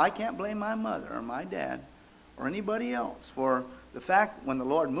ourselves. I can't blame my mother or my dad or anybody else for the fact when the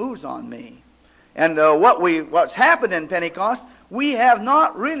Lord moves on me. And what's happened in Pentecost, we have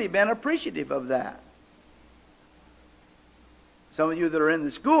not really been appreciative of that. Some of you that are in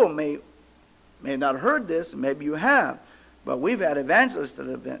the school may not have heard this, and maybe you have. But we've had evangelists that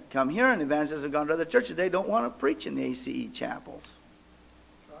have come here, and evangelists have gone to other churches. They don't want to preach in the ACE chapels.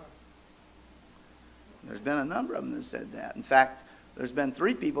 There's been a number of them that said that. In fact, there's been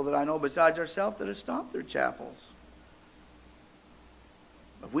 3 people that I know besides ourselves that have stopped their chapels.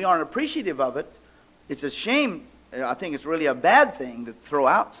 If we aren't appreciative of it, it's a shame. I think it's really a bad thing to throw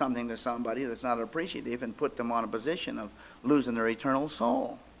out something to somebody that's not appreciative and put them on a position of losing their eternal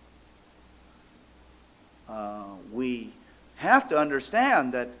soul. We have to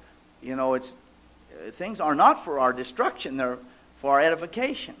understand that, you know, things are not for our destruction; they're for our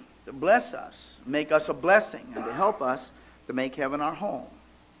edification, to bless us, make us a blessing, and to help us to make heaven our home.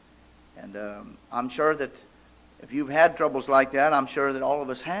 And I'm sure that if you've had troubles like that, I'm sure that all of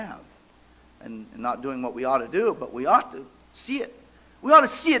us have, and not doing what we ought to do, but we ought to see it. We ought to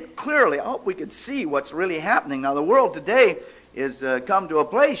see it clearly. I hope we could see what's really happening. Now, the world today is come to a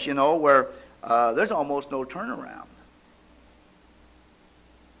place, you know, where there's almost no turnaround.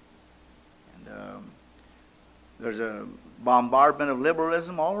 And there's a bombardment of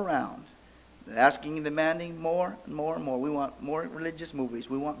liberalism all around. Asking and demanding more and more and more. We want more religious movies.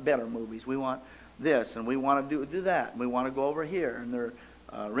 We want better movies. We want this, and we want to do that. And we want to go over here. And they're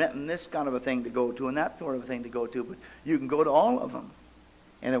renting this kind of a thing to go to and that sort of a thing to go to. But you can go to all of them.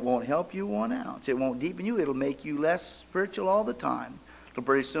 And it won't help you 1 ounce. It won't deepen you. It'll make you less spiritual all the time. So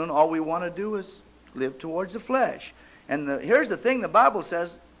pretty soon all we want to do is live towards the flesh. And here's the thing the Bible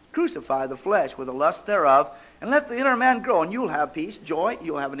says, crucify the flesh with the lust thereof, and let the inner man grow, and you'll have peace, joy,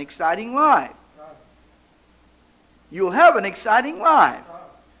 you'll have an exciting life. You'll have an exciting life.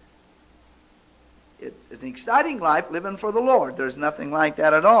 It's an exciting life living for the Lord. There's nothing like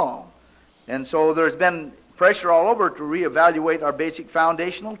that at all. And so there's been pressure all over to reevaluate our basic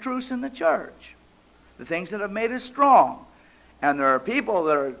foundational truths in the church. The things that have made us strong. And there are people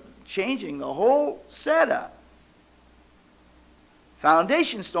that are changing the whole setup.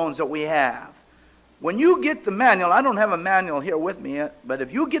 Foundation stones that we have. When you get the manual, I don't have a manual here with me yet, but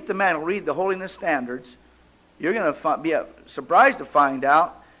if you get the manual, read the Holiness Standards, you're going to be surprised to find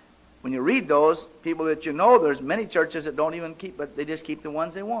out, when you read those, people that you know, there's many churches that don't even keep, but they just keep the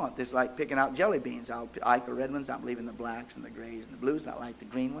ones they want. It's like picking out jelly beans. I like the red ones, I'm leaving the blacks and the grays and the blues, I like the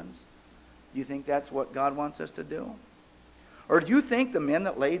green ones. Do you think that's what God wants us to do? Or do you think the men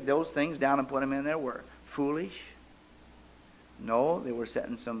that laid those things down and put them in there were foolish? No, they were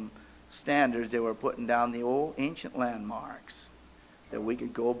setting some standards. They were putting down the old ancient landmarks that we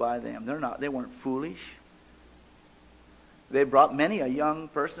could go by them. They weren't foolish. They brought many a young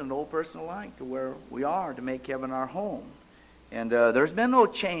person and old person alike to where we are to make heaven our home. And there's been no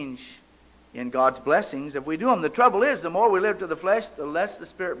change in God's blessings if we do them. The trouble is, the more we live to the flesh, the less the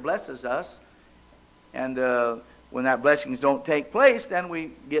Spirit blesses us. And when that blessings don't take place, then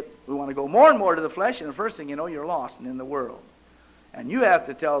we want to go more and more to the flesh, and the first thing you know, you're lost and in the world. And you have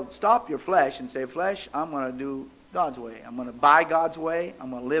to stop your flesh and say, flesh, I'm going to do God's way. I'm going to buy God's way. I'm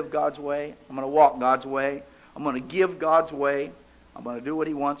going to live God's way. I'm going to walk God's way. I'm going to give God's way. I'm going to do what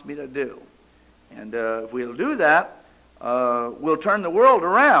He wants me to do. And if we'll do that, we'll turn the world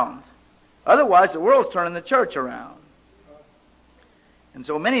around. Otherwise, the world's turning the church around. And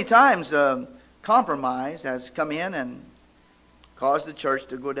so many times, compromise has come in and caused the church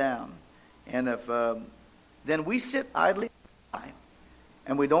to go down. And if then we sit idly by,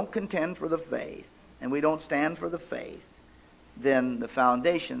 and we don't contend for the faith, and we don't stand for the faith, then the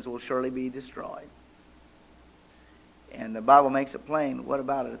foundations will surely be destroyed. And the Bible makes it plain. What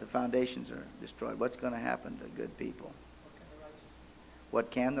about it if the foundations are destroyed? What's going to happen to good people? What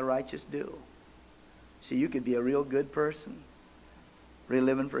can the righteous do? See, you could be a real good person, really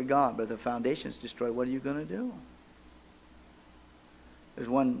living for God, but if the foundation's destroyed, what are you going to do? There's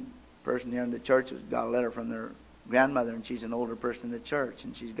one person here in the church who's got a letter from their grandmother, and she's an older person in the church,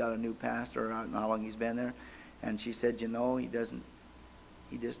 and she's got a new pastor. I don't know how long he's been there, and she said, he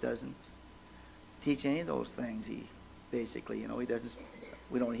just doesn't teach any of those things. He basically,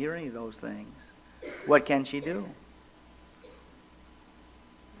 we don't hear any of those things. What can she do?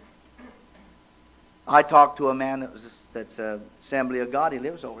 I talked to a man that's Assembly of God. He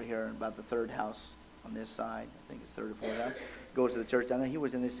lives over here in about the third house on this side. I think it's third or fourth house. Goes to the church down there. He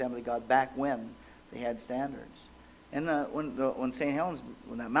was in the Assembly of God back when they had standards. And when St. Helens,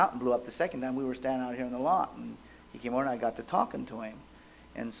 when that mountain blew up the second time, we were standing out here in the lot, and he came over and I got to talking to him.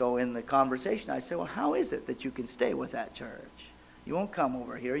 And so in the conversation, I said, well, how is it that you can stay with that church? You won't come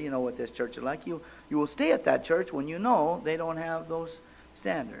over here. You know what this church is like. You will stay at that church when you know they don't have those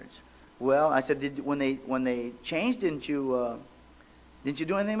standards. Well, I said, when they changed, didn't you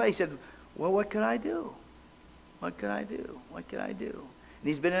do anything about it? He said, well, what could I do? What could I do? What could I do? And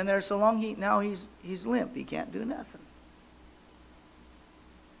he's been in there so long, now he's limp. He can't do nothing.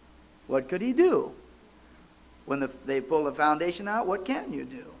 What could he do? When they pull the foundation out, what can you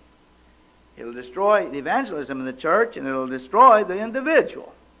do? It'll destroy the evangelism in the church, and it'll destroy the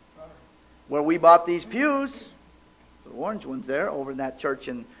individual. Where we bought these pews, the orange ones there, over in that church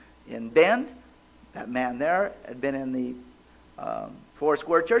in Bend, that man there had been in the Four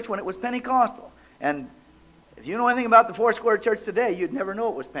Square Church when it was Pentecostal. And if you know anything about the Four Square Church today, you'd never know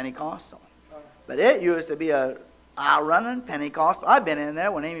it was Pentecostal. But it used to be a running Pentecostal. I've been in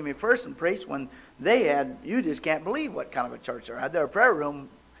there when Amy McPherson preached, when they had, you just can't believe what kind of a church they had. Their prayer room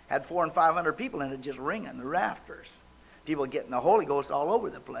had 400 and 500 people in it, just ringing the rafters. People getting the Holy Ghost all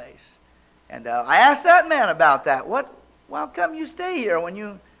over the place. And I asked that man about that. How come you stay here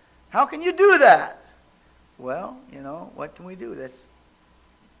how can you do that? Well, what can we do? It's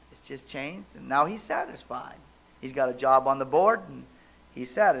just changed, and now he's satisfied. He's got a job on the board, and he's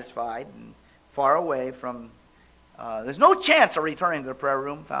satisfied and far away from, there's no chance of returning to the prayer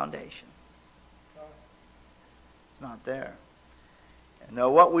room foundation. It's not there. And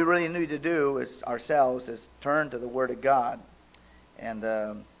what we really need to do is turn to the Word of God and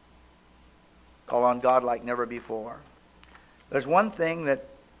call on God like never before. There's one thing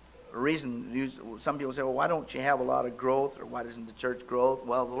some people say, well, why don't you have a lot of growth, or why doesn't the church grow?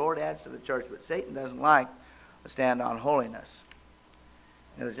 Well, the Lord adds to the church, but Satan doesn't like a stand on holiness.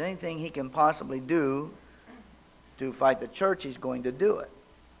 If there's anything he can possibly do to fight the church, he's going to do it.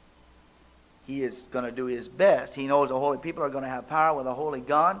 He is going to do his best. He knows the holy people are going to have power with a holy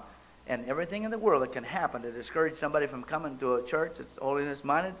God, and everything in the world that can happen to discourage somebody from coming to a church that's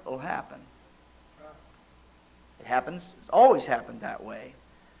holiness-minded will happen. It happens. It's always happened that way.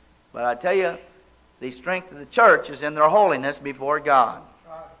 But I tell you, the strength of the church is in their holiness before God.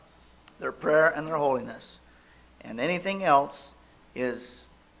 Their prayer and their holiness. And anything else is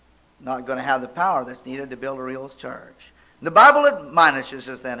not going to have the power that's needed to build a real church. The Bible admonishes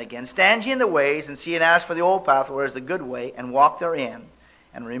us then again, stand ye in the ways, and see and ask for the old path, where is the good way, and walk therein,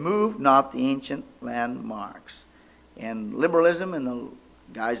 and remove not the ancient landmarks. And liberalism, in the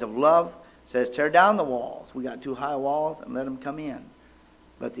guise of love, says tear down the walls. We got too high walls, and let them come in.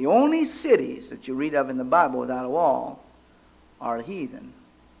 But the only cities that you read of in the Bible without a wall are heathen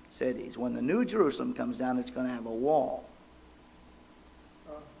cities. When the New Jerusalem comes down, it's going to have a wall.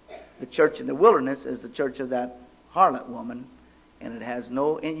 The church in the wilderness is the church of that harlot woman, and it has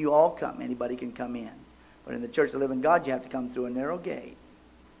and you all come. Anybody can come in. But in the church of the living God, you have to come through a narrow gate.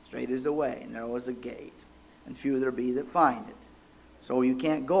 Straight is the way, narrow is the gate, and few there be that find it. So you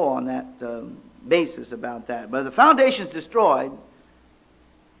can't go on that basis about that. But if the foundation's destroyed,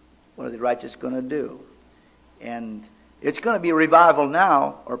 what are the righteous going to do? And it's going to be revival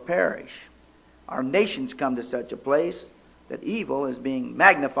now or perish. Our nation's come to such a place that evil is being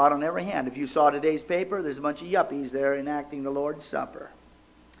magnified on every hand. If you saw today's paper, there's a bunch of yuppies there enacting the Lord's Supper.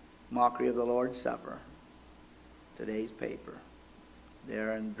 Mockery of the Lord's Supper. Today's paper.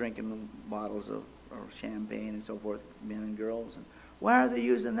 There and drinking bottles of champagne and so forth, men and girls. And why are they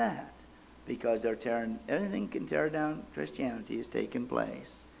using that? Because they're anything can tear down Christianity is taking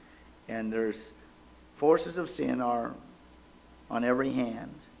place. And there's forces of sin are on every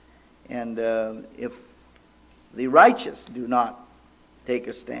hand. And if the righteous do not take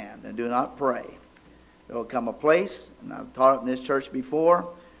a stand and do not pray, there will come a place, and I've taught it in this church before,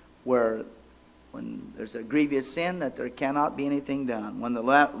 where when there's a grievous sin, that there cannot be anything done. When the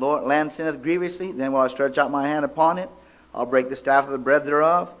land sinneth grievously, then will I stretch out my hand upon it. I'll break the staff of the bread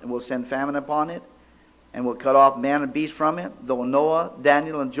thereof, and will send famine upon it, and will cut off man and beast from it. Though Noah,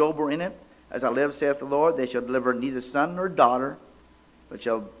 Daniel, and Job were in it, as I live, saith the Lord, they shall deliver neither son nor daughter, but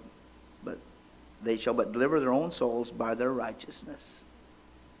they shall but deliver their own souls by their righteousness.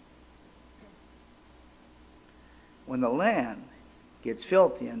 When the land gets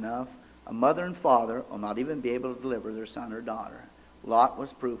filthy enough, a mother and father will not even be able to deliver their son or daughter. Lot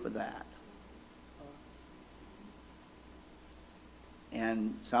was proof of that.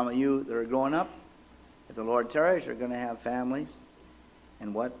 And some of you that are growing up, if the Lord tarries, are going to have families.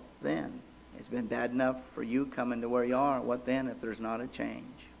 And what then? It's been bad enough for you coming to where you are. What then if there's not a change?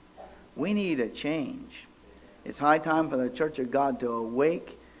 We need a change. It's high time for the church of God to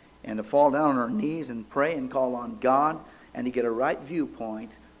awake and to fall down on our knees and pray and call on God and to get a right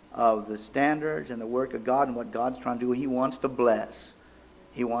viewpoint of the standards and the work of God and what God's trying to do. He wants to bless.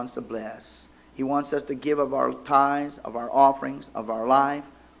 He wants to bless. He wants us to give of our tithes, of our offerings, of our life,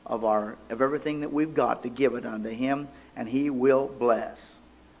 of everything that we've got, to give it unto Him, and He will bless.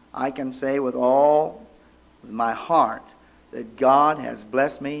 I can say with all my heart that God has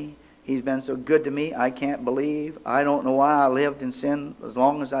blessed me. He's been so good to me, I can't believe. I don't know why I lived in sin as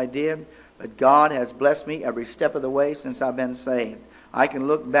long as I did, but God has blessed me every step of the way since I've been saved. I can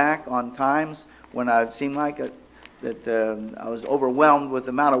look back on times when I've seemed like I was overwhelmed with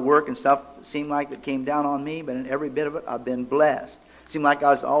the amount of work and stuff. It seemed like it came down on me, but in every bit of it, I've been blessed. It seemed like I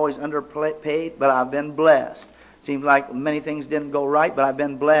was always underpaid, but I've been blessed. It seemed like many things didn't go right, but I've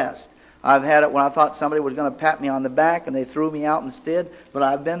been blessed. I've had it when I thought somebody was going to pat me on the back and they threw me out instead, but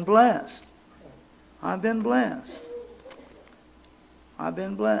I've been blessed. I've been blessed. I've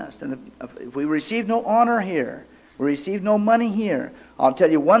been blessed. And if we receive no honor here, we receive no money here, I'll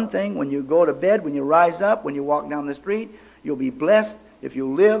tell you one thing: when you go to bed, when you rise up, when you walk down the street, you'll be blessed if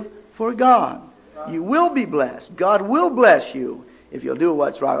you live for God. You will be blessed. God will bless you if you'll do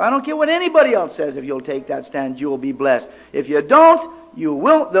what's right. I don't care what anybody else says. If you'll take that stand, you will be blessed. If you don't, you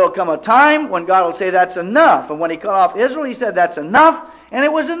will. There'll come a time when God will say that's enough. And when He cut off Israel, He said that's enough, and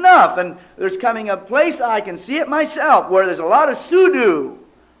it was enough. And there's coming a place, I can see it myself, where there's a lot of pseudo.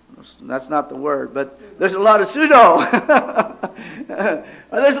 That's not the word, but there's a lot of pseudo.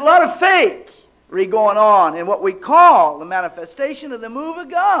 There's a lot of fake going on in what we call the manifestation of the move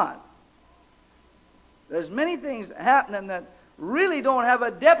of God. There's many things happening that really don't have a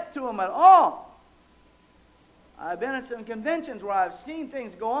depth to them at all. I've been at some conventions where I've seen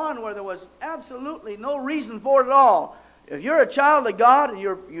things go on where there was absolutely no reason for it at all. If you're a child of God and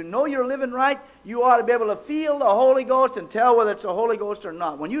you know you're living right, you ought to be able to feel the Holy Ghost and tell whether it's the Holy Ghost or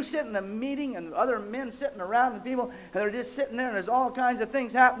not. When you sit in a meeting and other men sitting around and people, and they're just sitting there and there's all kinds of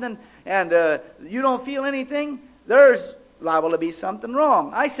things happening and you don't feel anything, there's liable to be something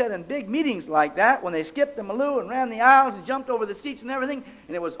wrong. I sat in big meetings like that when they skipped the Maloo and ran the aisles and jumped over the seats and everything,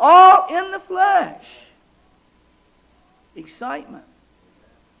 and it was all in the flesh. Excitement.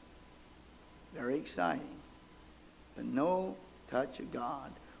 Very exciting. But no touch of God.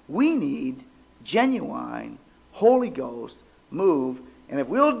 We need genuine Holy Ghost move. And if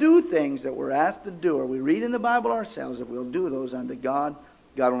we'll do things that we're asked to do, or we read in the Bible ourselves, if we'll do those unto God,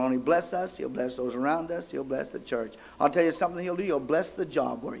 God will only bless us. He'll bless those around us. He'll bless the church. I'll tell you something He'll do. He'll bless the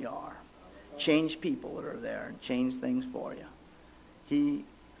job where you are. Change people that are there and change things for you. He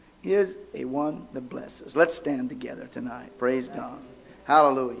is a one that blesses. Let's stand together tonight. Praise God.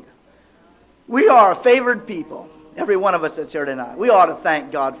 Hallelujah. We are a favored people. Every one of us that's here tonight. We ought to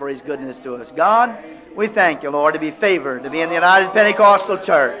thank God for His goodness to us. God, we thank You, Lord, to be favored, to be in the United Pentecostal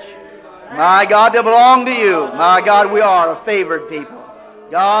Church. My God, to belong to You. My God, we are a favored people.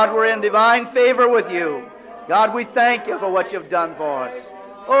 God, we're in divine favor with You. God, we thank You for what You've done for us.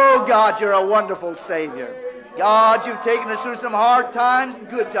 Oh, God, You're a wonderful Savior. God, You've taken us through some hard times and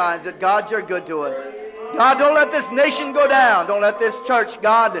good times, that God, You're good to us. God, don't let this nation go down. Don't let this church,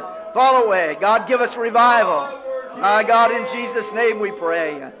 God, fall away. God, give us revival. My God, in Jesus' name we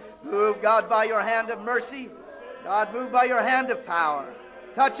pray. Move, God, by Your hand of mercy. God, move by Your hand of power.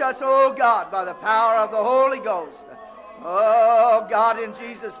 Touch us, oh God, by the power of the Holy Ghost. Oh, God, in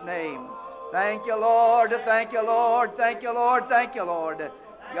Jesus' name. Thank You, Lord. Thank You, Lord. Thank You, Lord. Thank You, Lord.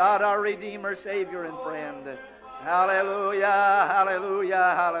 God, our Redeemer, Savior, and friend. Hallelujah,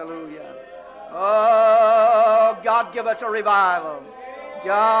 hallelujah, hallelujah. Oh, God, give us a revival.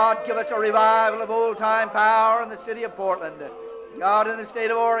 God, give us a revival of old-time power in the city of Portland. God, in the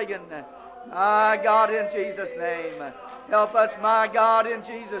state of Oregon. My God, in Jesus' name. Help us, my God, in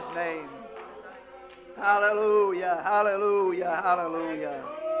Jesus' name. Hallelujah, hallelujah, hallelujah.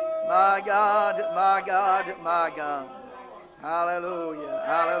 My God, my God, my God. Hallelujah,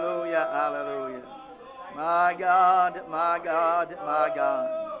 hallelujah, hallelujah. My God, my God, my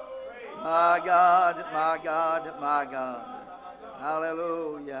God. My God, my God, my God.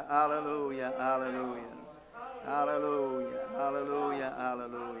 Hallelujah, hallelujah, hallelujah. Hallelujah, hallelujah,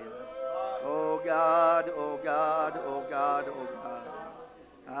 hallelujah. Oh God, oh God, oh God, oh God.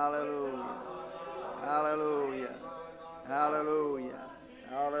 Hallelujah, hallelujah, hallelujah,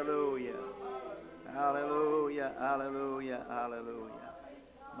 hallelujah, hallelujah, hallelujah, hallelujah.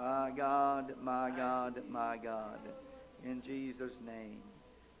 My God, my God, my God. In Jesus' name.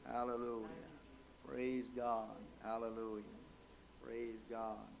 Hallelujah. Praise God. Hallelujah. Praise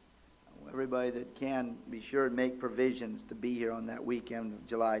God. Everybody that can, be sure to make provisions to be here on that weekend of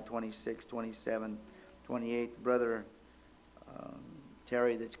July 26, 27, 28. Brother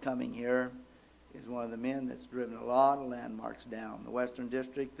Terry that's coming here is one of the men that's driven a lot of landmarks down. The Western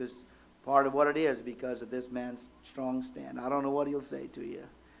District is part of what it is because of this man's strong stand. I don't know what he'll say to you.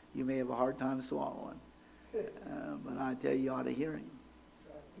 You may have a hard time swallowing. But I tell you, you ought to hear him.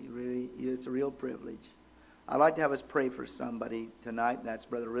 It's a real privilege. I'd like to have us pray for somebody tonight. That's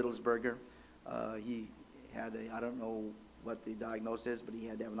Brother Riddlesberger. He had I don't know what the diagnosis is, but he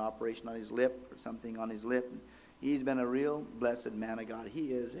had to have an operation on his lip or something on his lip. And he's been a real blessed man of God.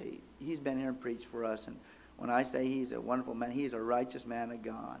 He's been here and preached for us. And when I say he's a wonderful man, he's a righteous man of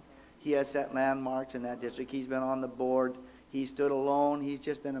God. He has set landmarks in that district. He's been on the board. He stood alone. He's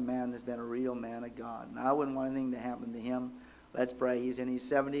just been a man that's been a real man of God. And I wouldn't want anything to happen to him. Let's pray. He's in his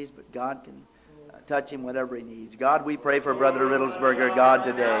 70s, but God can touch him whatever he needs. God, we pray for Brother Riddlesberger, God,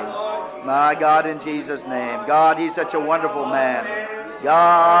 today. My God, in Jesus' name. God, he's such a wonderful man.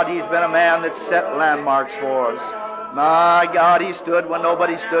 God, he's been a man that set landmarks for us. My God, he stood when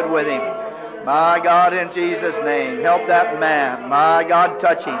nobody stood with him. My God, in Jesus' name, help that man. My God,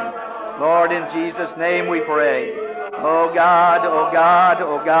 touch him. Lord, in Jesus' name we pray. Oh God, oh God,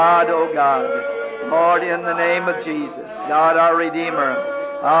 oh God, oh God. Lord, in the name of Jesus, God, our Redeemer,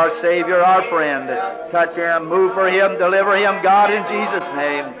 our Savior, our friend, touch him, move for him, deliver him, God, in Jesus'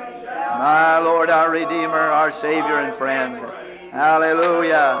 name. My Lord, our Redeemer, our Savior and friend.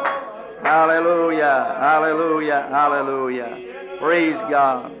 Hallelujah, hallelujah, hallelujah, hallelujah. Praise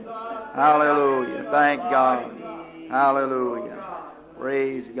God. Hallelujah. Thank God. Hallelujah.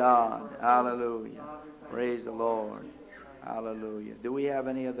 Praise God. Hallelujah. Praise the Lord. Hallelujah. Do we have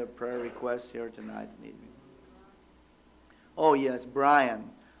any other prayer requests here tonight? Oh, yes, Brian.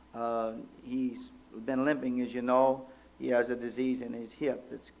 He's been limping, as you know. He has a disease in his hip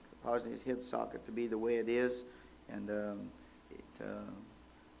that's causing his hip socket to be the way it is. And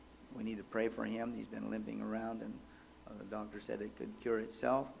we need to pray for him. He's been limping around, and the doctor said it could cure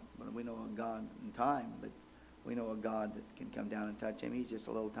itself. But we know a God in time, but we know a God that can come down and touch him. He's just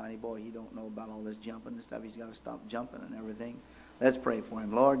a little tiny boy. He don't know about all this jumping and stuff. He's got to stop jumping and everything. Let's pray for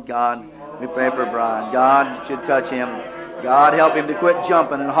him. Lord God, we pray for Brian. God should touch him. God, help him to quit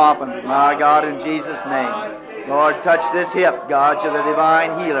jumping and hopping. My God, in Jesus' name. Lord, touch this hip. God, you're the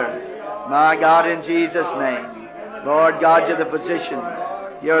divine healer. My God, in Jesus' name. Lord God, you're the physician.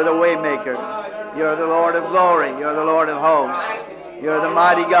 You're the way maker. You're the Lord of glory. You're the Lord of hosts. You're the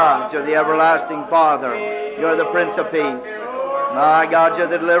mighty God. You're the everlasting Father. You're the Prince of Peace. My God, you're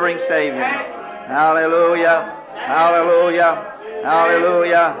the delivering Savior. Hallelujah. Hallelujah.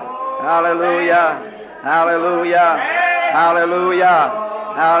 Hallelujah. Hallelujah. Hallelujah. Hallelujah.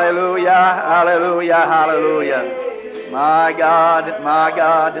 Hallelujah. Hallelujah. Hallelujah. My God, my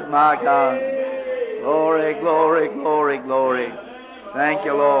God, my God. Glory, glory, glory, glory. Thank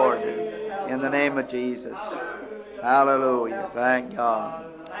you, Lord. In the name of Jesus. Hallelujah. Thank God.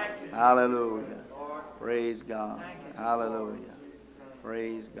 Hallelujah. Praise God. Hallelujah.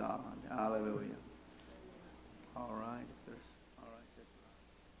 Praise God. Hallelujah. All right.